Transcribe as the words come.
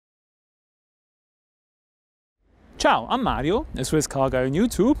Ciao, I'm Mario, a Swiss car guy on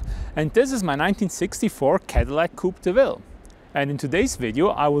YouTube, and this is my 1964 Cadillac Coupe de Ville. And in today's video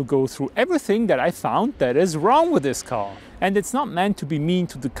I will go through everything that I found that is wrong with this car. And it's not meant to be mean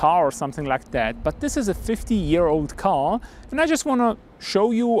to the car or something like that, but this is a 50-year-old car and I just want to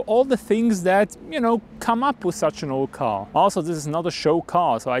show you all the things that, come up with such an old car. Also, this is not a show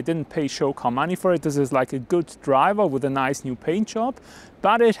car, so I didn't pay show car money for it. This is like a good driver with a nice new paint job,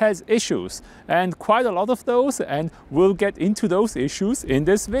 but it has issues and quite a lot of those, and we'll get into those issues in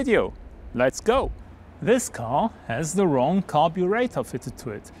this video. Let's go. This car has the wrong carburetor fitted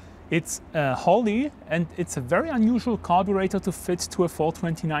to it. It's a Holley and it's a very unusual carburetor to fit to a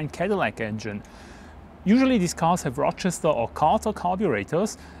 429 Cadillac engine. Usually these cars have Rochester or Carter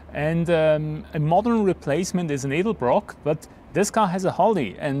carburetors, and a modern replacement is an Edelbrock, but this car has a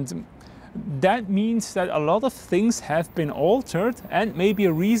Holley, and that means that a lot of things have been altered and maybe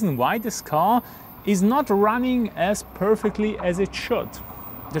a reason why this car is not running as perfectly as it should.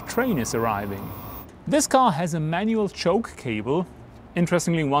 The train is arriving. This car has a manual choke cable,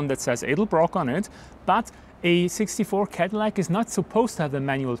 interestingly one that says Edelbrock on it, but a 64 Cadillac is not supposed to have a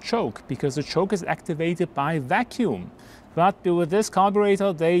manual choke because the choke is activated by vacuum. But with this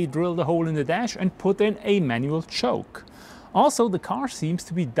carburetor they drilled a hole in the dash and put in a manual choke. Also, the car seems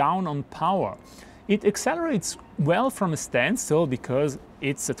to be down on power. It accelerates well from a standstill because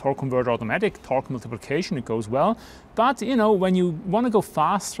it's a torque converter automatic, torque multiplication, it goes well. But when you want to go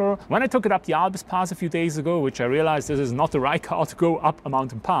faster, when I took it up the Albis Pass a few days ago, which I realized this is not the right car to go up a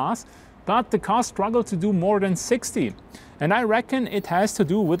mountain pass, but the car struggled to do more than 60. And I reckon it has to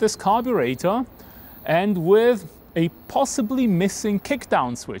do with this carburetor and with a possibly missing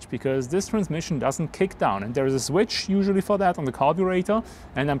kickdown switch, because this transmission doesn't kick down, and there is a switch usually for that on the carburetor,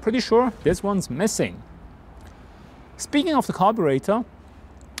 and I'm pretty sure this one's missing. Speaking of the carburetor,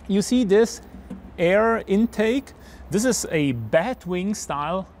 you see this air intake. This is a Batwing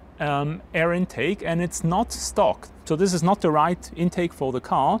style air intake, and it's not stock, so this is not the right intake for the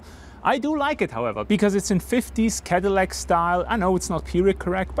car. I do like it, however, because it's in 50s Cadillac style. I know it's not period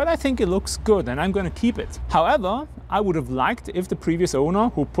correct, but I think it looks good and I'm going to keep it. However, I would have liked if the previous owner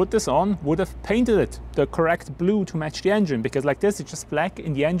who put this on would have painted it the correct blue to match the engine, because like this, it's just black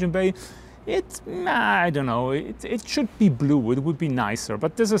in the engine bay. I don't know, it should be blue, it would be nicer,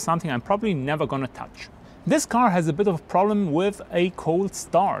 but this is something I'm probably never going to touch. This car has a bit of a problem with a cold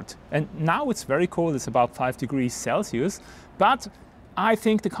start, and now it's very cold, it's about 5 degrees Celsius, but I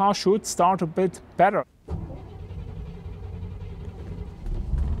think the car should start a bit better.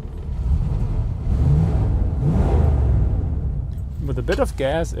 With a bit of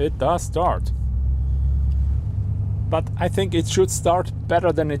gas it does start, but I think it should start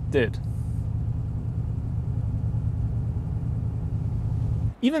better than it did.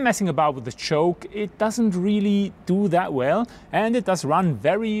 Even messing about with the choke, it doesn't really do that well, and it does run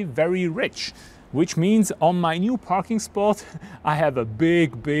very, very rich. Which means on my new parking spot I have a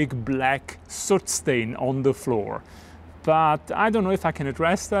big black soot stain on the floor. But I don't know if I can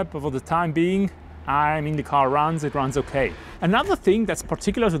address that, but for the time being, the car runs, it runs okay. Another thing that's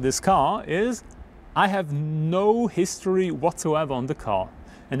particular to this car is I have no history whatsoever on the car.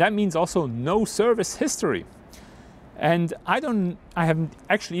 And that means also no service history. And I haven't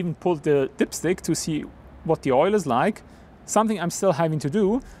actually even pulled the dipstick to see what the oil is like, something I'm still having to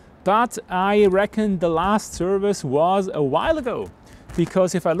do. But I reckon the last service was a while ago,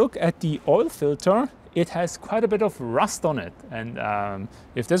 because if I look at the oil filter, it has quite a bit of rust on it, and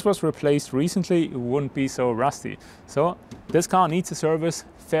if this was replaced recently, it wouldn't be so rusty. So this car needs a service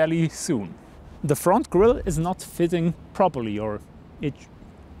fairly soon. The front grille is not fitting properly, or it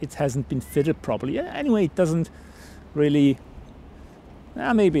hasn't been fitted properly. Anyway, it doesn't really,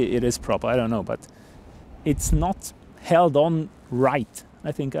 maybe it is proper, I don't know, but it's not held on right.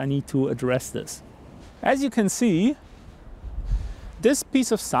 I think I need to address this. As you can see, this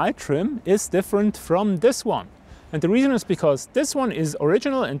piece of side trim is different from this one. And the reason is because this one is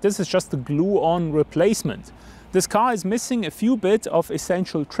original and this is just a glue-on replacement. This car is missing a few bits of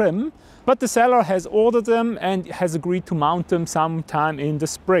essential trim, but the seller has ordered them and has agreed to mount them sometime in the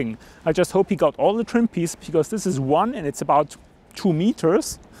spring. I just hope he got all the trim pieces, because this is one and it's about 2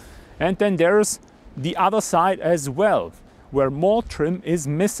 meters. And then there's the other side as well, where more trim is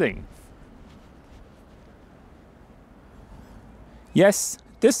missing. Yes,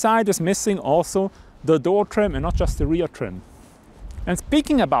 this side is missing also the door trim and not just the rear trim. And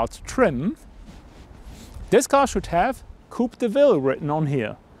speaking about trim, this car should have Coupe DeVille written on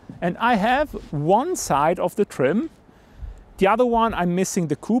here. And I have one side of the trim, the other one I'm missing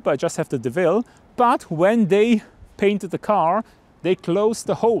the Coupe, I just have the DeVille, but when they painted the car, they closed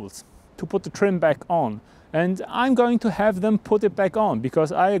the holes to put the trim back on. and I'm going to have them put it back on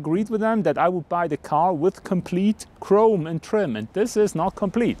because I agreed with them that I would buy the car with complete chrome and trim, and this is not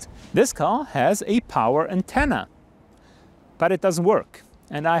complete. This car has a power antenna, but it doesn't work,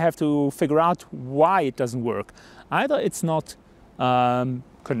 and I have to figure out why it doesn't work. Either it's not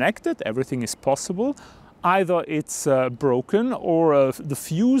connected, everything is possible, either it's broken or the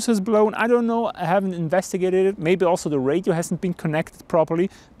fuse has blown. I don't know, I haven't investigated it. Maybe also the radio hasn't been connected properly,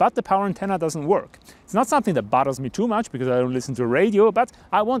 but the power antenna doesn't work. It's not something that bothers me too much because I don't listen to radio, but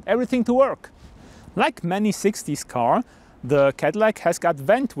I want everything to work. Like many 60s car, the Cadillac has got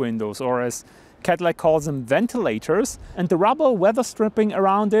vent windows, or as Cadillac calls them, ventilators, and the rubber weather stripping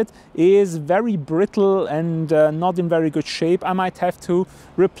around it is very brittle and not in very good shape. I might have to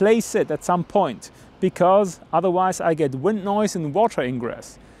replace it at some point, because otherwise I get wind noise and water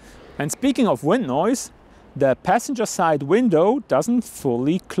ingress. And speaking of wind noise, the passenger side window doesn't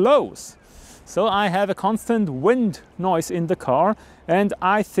fully close. So I have a constant wind noise in the car, and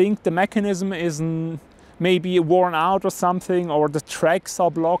I think the mechanism is maybe worn out or something, or the tracks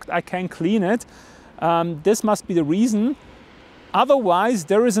are blocked. I can't clean it. This must be the reason. Otherwise,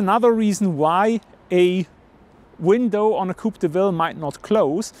 there is another reason why a window on a Coupe DeVille might not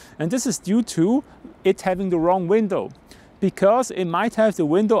close, and this is due to it having the wrong window, because it might have the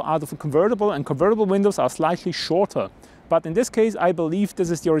window out of a convertible, and convertible windows are slightly shorter. But in this case, I believe this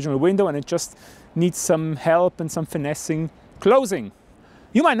is the original window and it just needs some help and some finessing closing.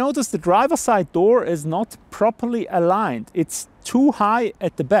 You might notice the driver's side door is not properly aligned. It's too high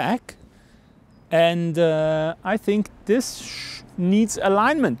at the back, and I think this needs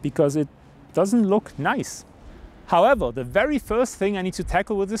alignment because it doesn't look nice. However, the very first thing I need to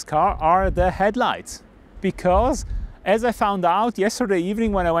tackle with this car are the headlights, because as I found out yesterday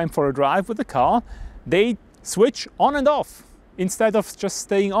evening when I went for a drive with the car, they switch on and off instead of just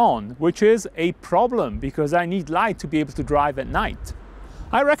staying on, which is a problem because I need light to be able to drive at night.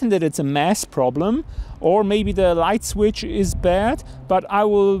 I reckon that it's a mass problem, or maybe the light switch is bad, but I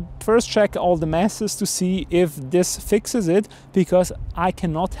will first check all the masses to see if this fixes it, because I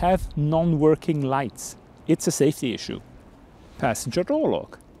cannot have non-working lights. It's a safety issue. Passenger door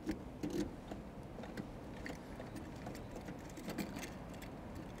lock.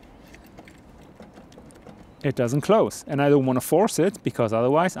 It doesn't close, and I don't want to force it because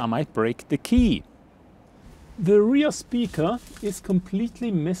otherwise I might break the key. The rear speaker is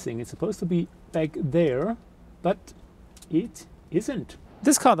completely missing. It's supposed to be back there, but it isn't.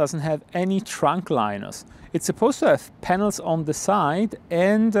 This car doesn't have any trunk liners. It's supposed to have panels on the side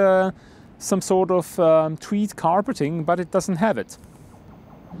and some sort of tweed carpeting, but it doesn't have it.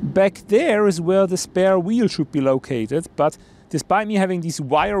 Back there is where the spare wheel should be located, but despite me having these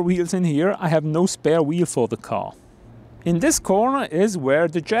wire wheels in here, I have no spare wheel for the car. In this corner is where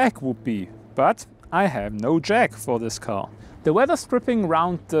the jack would be, but I have no jack for this car. The weather stripping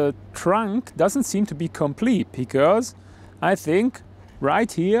around the trunk doesn't seem to be complete, because I think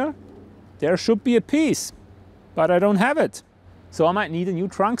right here there should be a piece, but I don't have it. So I might need a new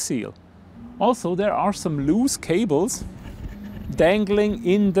trunk seal. Also, there are some loose cables dangling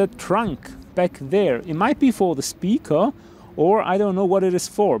in the trunk back there. It might be for the speaker, or I don't know what it is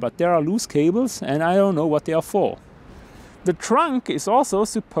for, but there are loose cables and I don't know what they are for. The trunk is also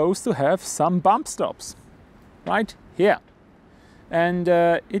supposed to have some bump stops right here, and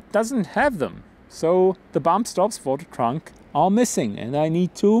it doesn't have them. So the bump stops for the trunk are missing and I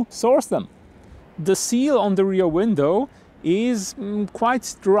need to source them. The seal on the rear window is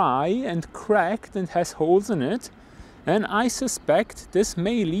quite dry and cracked and has holes in it, and I suspect this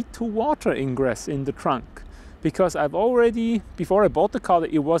may lead to water ingress in the trunk, because I've already, before I bought the car,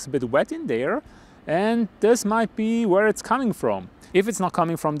 it was a bit wet in there, and this might be where it's coming from, if it's not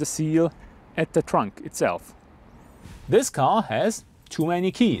coming from the seal at the trunk itself. This car has too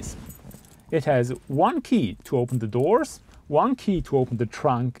many keys. It has one key to open the doors, one key to open the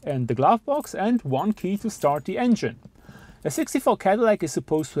trunk and the glove box, and one key to start the engine. A 64 Cadillac is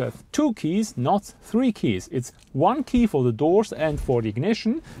supposed to have 2 keys, not 3 keys. It's 1 key for the doors and for the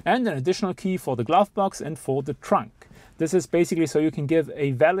ignition, and an additional key for the glove box and for the trunk. This is basically so you can give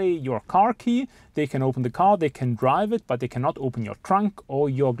a valet your car key. They can open the car, they can drive it, but they cannot open your trunk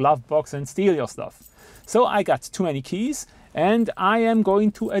or your glove box and steal your stuff. So I got too many keys, and I am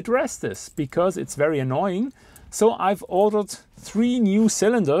going to address this because it's very annoying. So I've ordered 3 new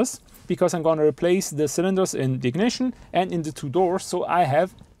cylinders, because I'm going to replace the cylinders in the ignition and in the 2 doors, so I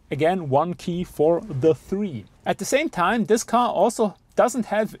have again 1 key for the 3. At the same time, this car also doesn't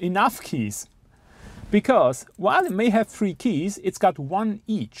have enough keys, because while it may have 3 keys, it's got 1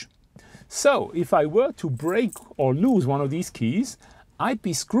 each. So if I were to break or lose one of these keys, I'd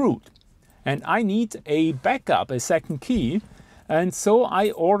be screwed. and I need a backup, a second key. And so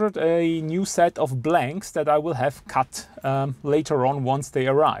I ordered a new set of blanks that I will have cut later on once they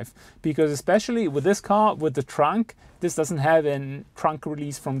arrive. Because especially with this car, with the trunk, this doesn't have a trunk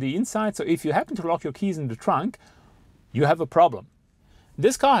release from the inside. So if you happen to lock your keys in the trunk, you have a problem.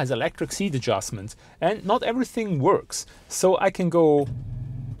 This car has electric seat adjustment and not everything works. So I can go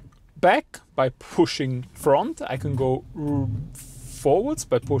back by pushing front. I can go forwards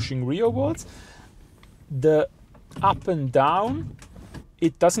by pushing rearwards. The up and down,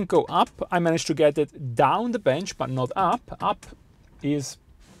 it doesn't go up. I managed to get it down the bench, but not up. Up is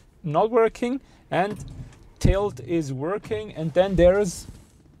not working, and tilt is working. And then there's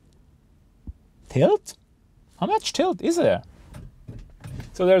tilt. How much tilt is there?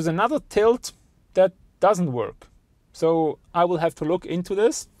 So there's another tilt that doesn't work. So I will have to look into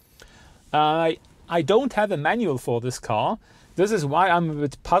this. I don't have a manual for this car. This is why I'm a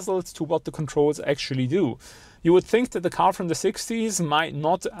bit puzzled to what the controls actually do. You would think that the car from the 60s might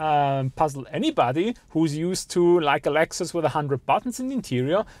not puzzle anybody who's used to like a Lexus with 100 buttons in the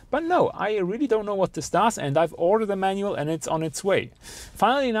interior, but no, I really don't know what this does, and I've ordered a manual and it's on its way.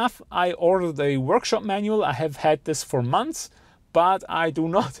 Funnily enough, I ordered a workshop manual. I have had this for months, but I do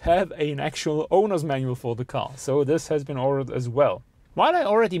not have an actual owner's manual for the car, so this has been ordered as well. While I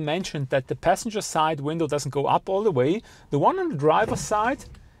already mentioned that the passenger side window doesn't go up all the way, the one on the driver's side,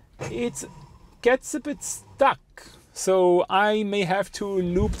 it gets a bit stuck. So I may have to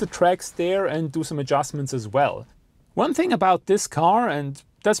loop the tracks there and do some adjustments as well. One thing about this car, and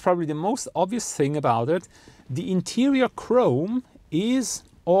that's probably the most obvious thing about it, the interior chrome is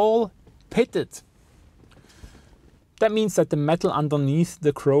all pitted. That means that the metal underneath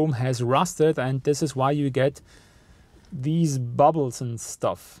the chrome has rusted, and this is why you get these bubbles and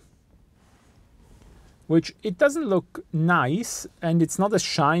stuff. Which it doesn't look nice, and it's not as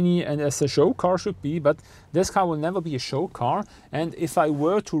shiny and as a show car should be, but this car will never be a show car. And if I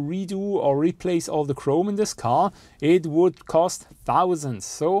were to redo or replace all the chrome in this car, it would cost thousands.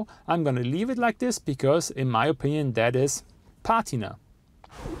 So I'm gonna leave it like this because in my opinion that is patina.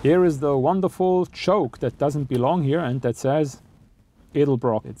 Here is the wonderful choke that doesn't belong here and that says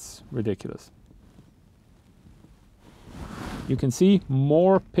Edelbrock. It's ridiculous. You can see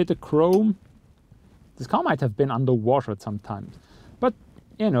more pitted chrome. This car might have been underwater at some times, but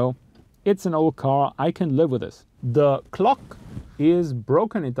you know, it's an old car. I can live with this. The clock is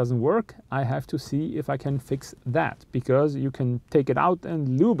broken, it doesn't work. I have to see if I can fix that because you can take it out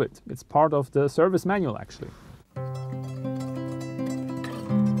and lube it. It's part of the service manual actually.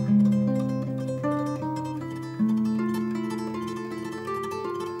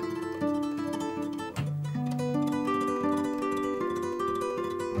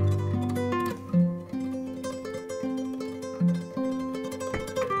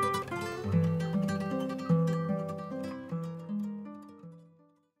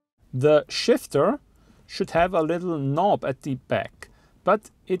 The shifter should have a little knob at the back,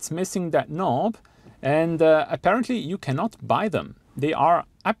 but it's missing that knob, and apparently you cannot buy them. They are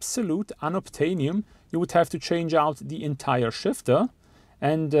absolute unobtainium. You would have to change out the entire shifter,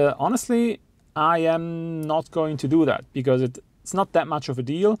 and honestly, I am not going to do that because it's not that much of a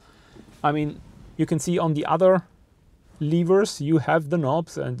deal. I mean, you can see on the other levers you have the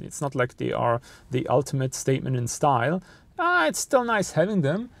knobs, and it's not like they are the ultimate statement in style. It's still nice having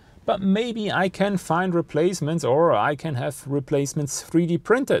them. But maybe I can find replacements, or I can have replacements 3D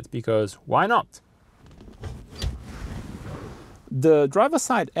printed, because why not? The driver's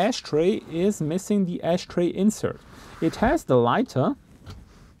side ashtray is missing the ashtray insert. It has the lighter,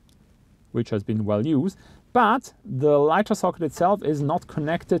 which has been well used, but the lighter socket itself is not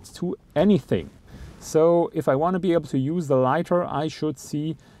connected to anything. So if I want to be able to use the lighter, I should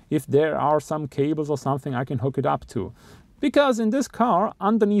see if there are some cables or something I can hook it up to. Because in this car,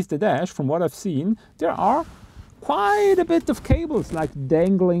 underneath the dash, from what I've seen, there are quite a bit of cables like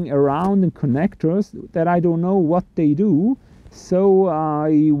dangling around and connectors that I don't know what they do. So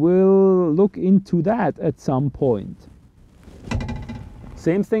I will look into that at some point.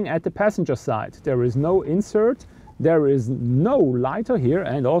 Same thing at the passenger side. There is no insert, there is no lighter here,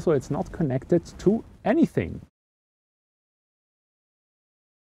 and also it's not connected to anything.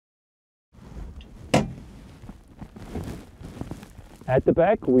 At the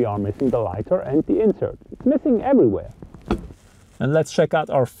back we are missing the lighter and the insert. It's missing everywhere. And let's check out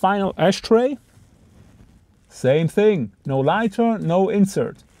our final ashtray. Same thing, no lighter, no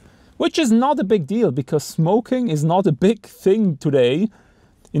insert. Which is not a big deal because smoking is not a big thing today.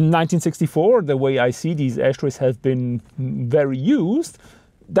 In 1964, the way I see these ashtrays have been very used,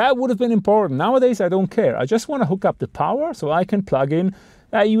 that would have been important. Nowadays I don't care. I just want to hook up the power so I can plug in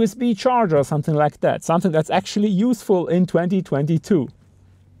a USB charger or something like that. Something that's actually useful in 2022.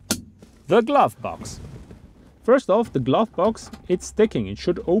 The glove box. First off, the glove box, it's sticking. It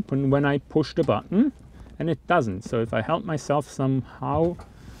should open when I push the button, and it doesn't. So if I help myself somehow,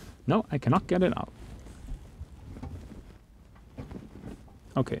 no, I cannot get it out.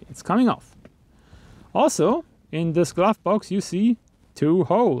 Okay, it's coming off. Also, in this glove box you see two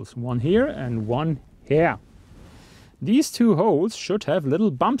holes, one here and one here. These two holes should have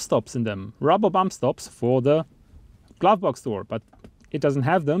little bump stops in them, rubber bump stops for the glove box door, but it doesn't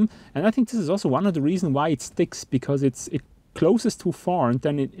have them. And I think this is also one of the reasons why it sticks, because it closes too far and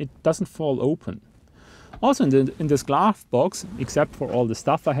then it doesn't fall open. Also in this glove box, except for all the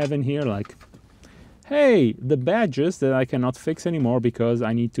stuff I have in here, like, hey, the badges that I cannot fix anymore because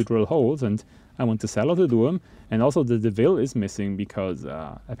I need to drill holes and I want the seller to do them. And also the DeVille is missing because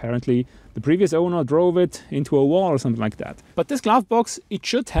apparently the previous owner drove it into a wall or something like that. But this glove box, it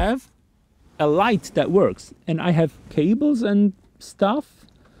should have a light that works. And I have cables and stuff,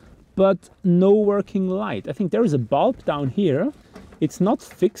 but no working light. I think there is a bulb down here. It's not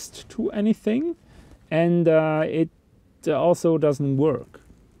fixed to anything, and it also doesn't work.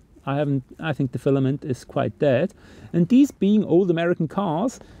 I think the filament is quite dead. And these being old American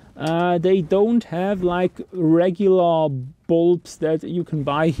cars, they don't have like regular bulbs that you can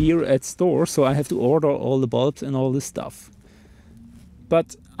buy here at stores, so I have to order all the bulbs and all this stuff.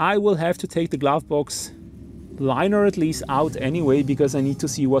 But I will have to take the glove box liner at least out anyway, because I need to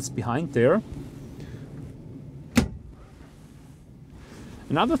see what's behind there.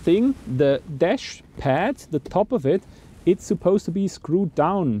 Another thing, the dash pad, the top of it, it's supposed to be screwed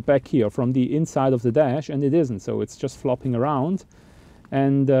down back here from the inside of the dash, and it isn't, so it's just flopping around.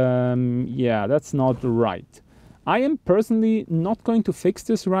 And yeah, that's not right. I am personally not going to fix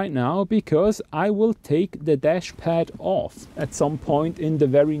this right now, because I will take the dash pad off at some point in the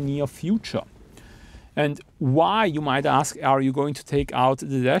very near future. And why, you might ask, are you going to take out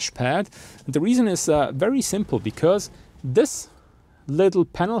the dash pad? The reason is very simple, because this little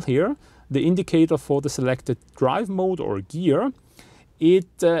panel here, the indicator for the selected drive mode or gear,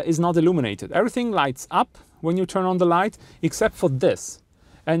 it is not illuminated. Everything lights up when you turn on the light, except for this.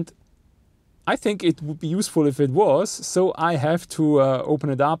 And I think it would be useful if it was, so I have to open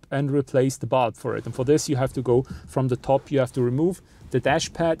it up and replace the bulb for it. And for this you have to go from the top, you have to remove the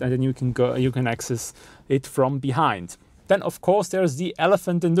dash pad, and then you can access it from behind. Then of course there's the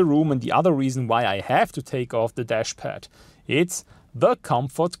elephant in the room, and the other reason why I have to take off the dash pad. It's the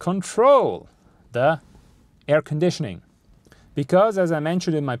comfort control, the air conditioning. Because as I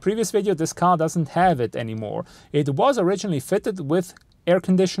mentioned in my previous video, this car doesn't have it anymore. It was originally fitted with air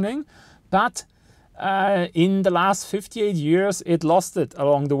conditioning, but in the last 58 years it lost it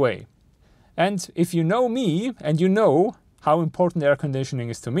along the way. And if you know me, and you know how important air conditioning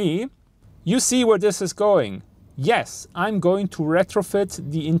is to me, you see where this is going. Yes, I'm going to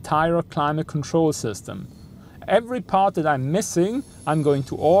retrofit the entire climate control system. Every part that I'm missing, I'm going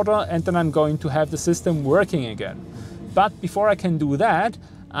to order, and then I'm going to have the system working again. But before I can do that,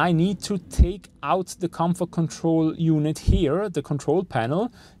 I need to take out the comfort control unit here, the control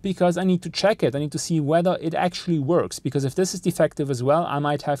panel, because I need to check it. I need to see whether it actually works, because if this is defective as well, I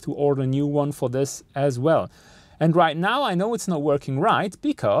might have to order a new one for this as well. And right now I know it's not working right,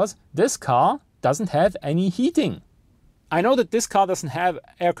 because this car doesn't have any heating. I know that this car doesn't have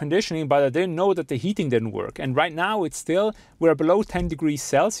air conditioning, but I didn't know that the heating didn't work. And right now it's still, we're below 10 degrees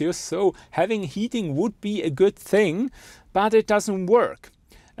Celsius, so having heating would be a good thing, but it doesn't work.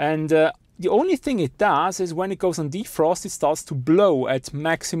 And the only thing it does is when it goes on defrost, it starts to blow at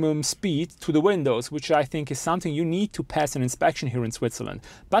maximum speed to the windows, which I think is something you need to pass an inspection here in Switzerland.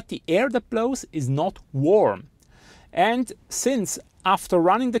 But the air that blows is not warm. And since after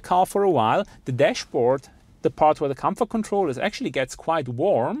running the car for a while, the dashboard, the part where the comfort control is, actually gets quite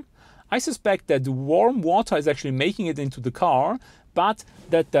warm, I suspect that the warm water is actually making it into the car, but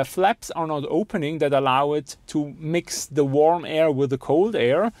that the flaps are not opening that allow it to mix the warm air with the cold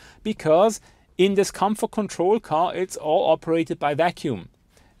air, because in this comfort control car it's all operated by vacuum.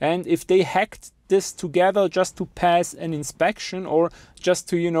 And if they hacked this together just to pass an inspection, or just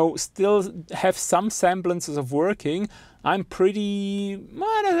to, you know, still have some semblances of working, I'm pretty,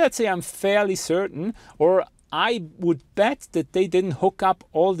 well, let's say I'm fairly certain, or I would bet that they didn't hook up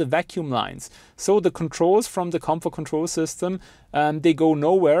all the vacuum lines. So the controls from the comfort control system, they go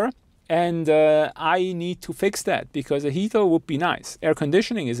nowhere, and I need to fix that, because a heater would be nice. Air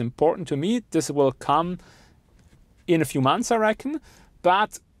conditioning is important to me. This will come in a few months, I reckon,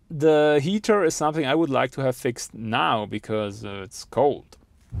 but the heater is something I would like to have fixed now, because it's cold.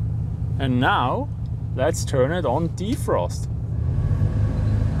 And now let's turn it on defrost.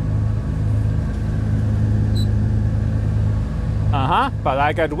 but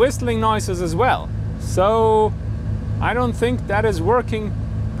I got whistling noises as well. So I don't think that is working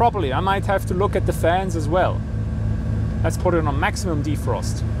properly. I might have to look at the fans as well. Let's put it on maximum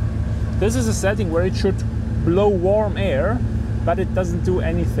defrost. This is a setting where it should blow warm air, but it doesn't do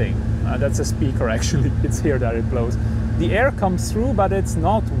anything. That's a speaker actually, it's here that it blows. The air comes through, but it's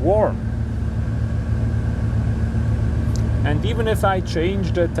not warm. And even if I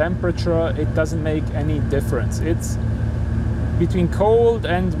change the temperature, it doesn't make any difference. It's between cold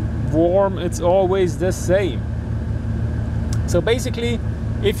and warm, it's always the same. So basically,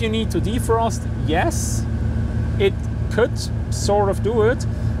 if you need to defrost, yes, it could sort of do it,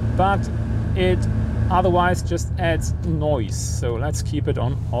 but it otherwise just adds noise. So let's keep it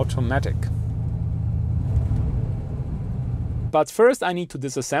on automatic. But first I need to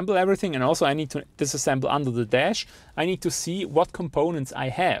disassemble everything, and also I need to disassemble under the dash. I need to see what components I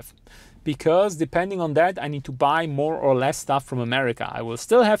have, because depending on that I need to buy more or less stuff from America. I will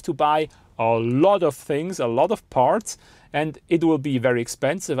still have to buy a lot of things, a lot of parts, and it will be very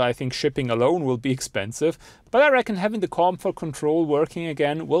expensive. I think shipping alone will be expensive, but I reckon having the comfort control working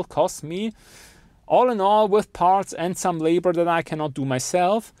again will cost me, all in all, with parts and some labor that I cannot do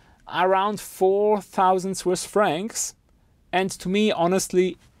myself, around 4,000 Swiss francs. And to me,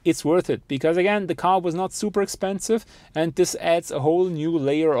 honestly, it's worth it, because again, the car was not super expensive, and this adds a whole new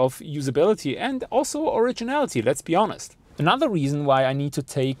layer of usability and also originality, let's be honest. Another reason why I need to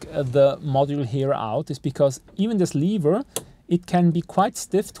take the module here out is because even this lever, it can be quite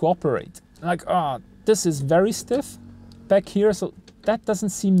stiff to operate. Like, this is very stiff back here, so that doesn't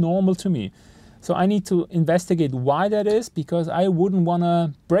seem normal to me. So I need to investigate why that is, because I wouldn't want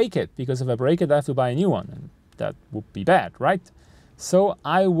to break it, because if I break it, I have to buy a new one, and that would be bad, right? So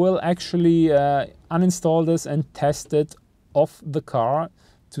I will actually uninstall this and test it off the car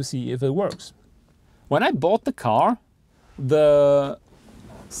to see if it works. When I bought the car, the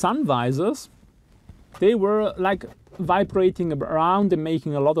sun visors, they were like vibrating around and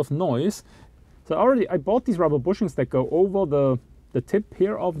making a lot of noise. So I bought these rubber bushings that go over the tip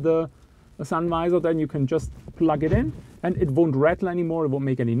here of the sun visor. Then you can just plug it in and it won't rattle anymore, it won't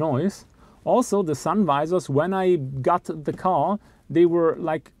make any noise. Also, the sun visors, when I got the car, they were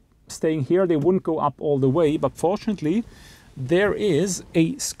like staying here, they wouldn't go up all the way, but fortunately there is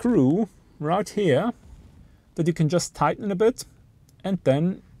a screw right here that you can just tighten a bit, and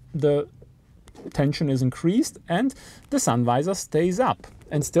then the tension is increased and the sun visor stays up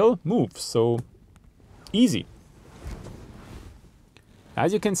and still moves, so easy.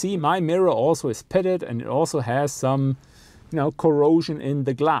 As you can see, my mirror also is pitted and it also has some, corrosion in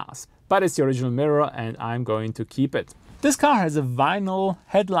the glass. But it's the original mirror and I'm going to keep it. This car has a vinyl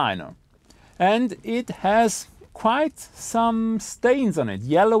headliner and it has quite some stains on it,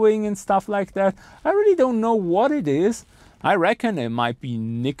 yellowing and stuff like that. I really don't know what it is. I reckon it might be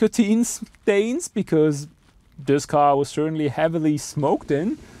nicotine stains, because this car was certainly heavily smoked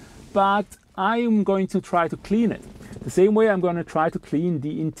in, but I'm going to try to clean it. The same way I'm going to try to clean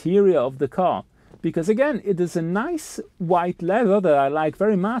the interior of the car. Because again, it is a nice white leather that I like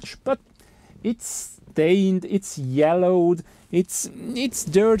very much, but it's stained, it's yellowed, it's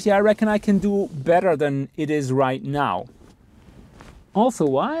dirty. I reckon I can do better than it is right now. Also,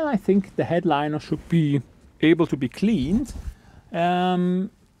 while I think the headliner should be able to be cleaned, right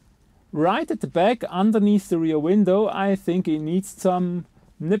at the back, underneath the rear window, I think it needs some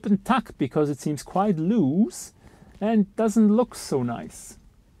nip and tuck, because it seems quite loose and doesn't look so nice.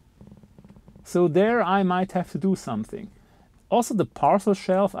 So there I might have to do something. Also the parcel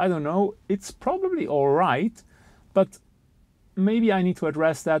shelf, I don't know, it's probably all right, but maybe I need to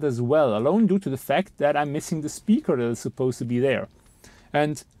address that as well, alone due to the fact that I'm missing the speaker that is supposed to be there.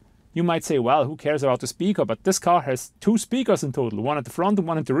 And you might say, well, who cares about the speaker? But this car has 2 speakers in total, one at the front and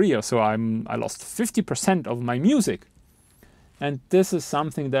one at the rear, so I lost 50% of my music. And this is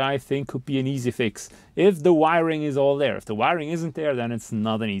something that I think could be an easy fix, if the wiring is all there. If the wiring isn't there, then it's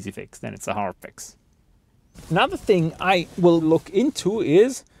not an easy fix, then it's a hard fix. Another thing I will look into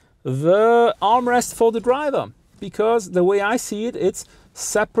is the armrest for the driver, because the way I see it, it's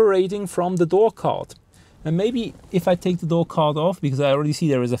separating from the door card. And maybe if I take the door card off, because I already see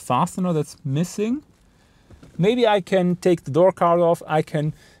there is a fastener that's missing, maybe I can take the door card off, I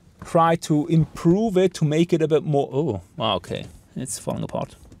can try to improve it to make it a bit more... Oh, okay, it's falling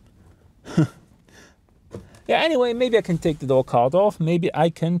apart. Yeah, anyway, maybe I can take the door card off, maybe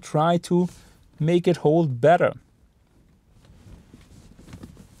I can try to make it hold better.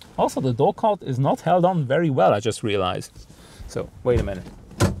 Also, the door card is not held on very well, I just realized. So, wait a minute.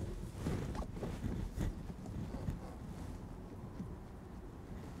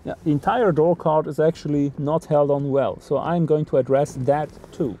 Yeah, the entire door card is actually not held on well, so I'm going to address that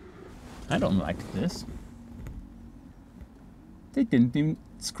too. I don't like this. They didn't even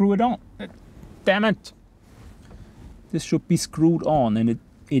screw it on. Damn it! This should be screwed on, and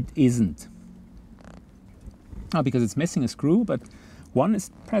it isn't. Oh, because it's missing a screw, but one is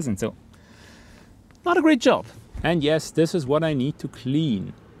present, so not a great job. And yes, this is what I need to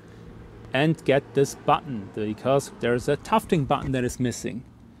clean and get this button, because there's a tufting button that is missing.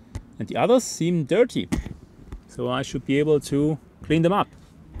 And the others seem dirty, so I should be able to clean them up.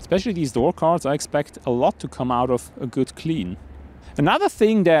 Especially these door cards, I expect a lot to come out of a good clean. Another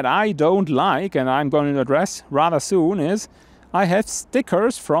thing that I don't like, and I'm going to address rather soon, is I have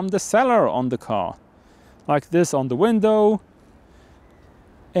stickers from the seller on the car. Like this on the window.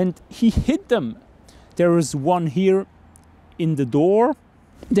 And he hid them. There is one here in the door.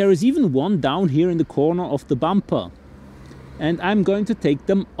 There is even one down here in the corner of the bumper. And I'm going to take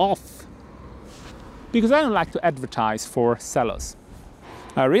them off, because I don't like to advertise for sellers.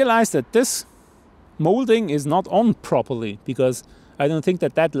 I realized that this molding is not on properly, because I don't think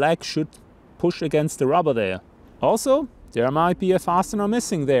that that leg should push against the rubber there. Also, there might be a fastener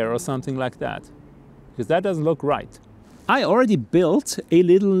missing there or something like that, because that doesn't look right. I already built a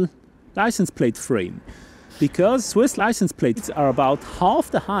little license plate frame, because Swiss license plates are about half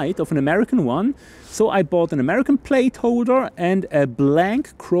the height of an American one. So I bought an American plate holder and a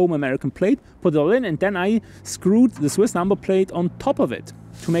blank chrome American plate, put it all in, and then I screwed the Swiss number plate on top of it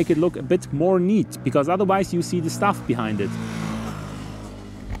to make it look a bit more neat, because otherwise you see the stuff behind it.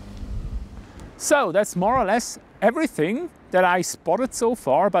 So that's more or less everything that I spotted so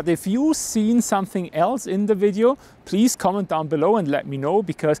far, but if you've seen something else in the video, please comment down below and let me know,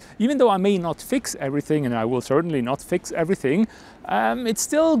 because even though I may not fix everything, and I will certainly not fix everything, it's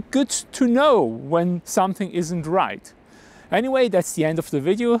still good to know when something isn't right. Anyway, that's the end of the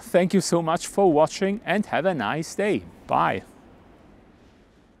video. Thank you so much for watching and have a nice day. Bye.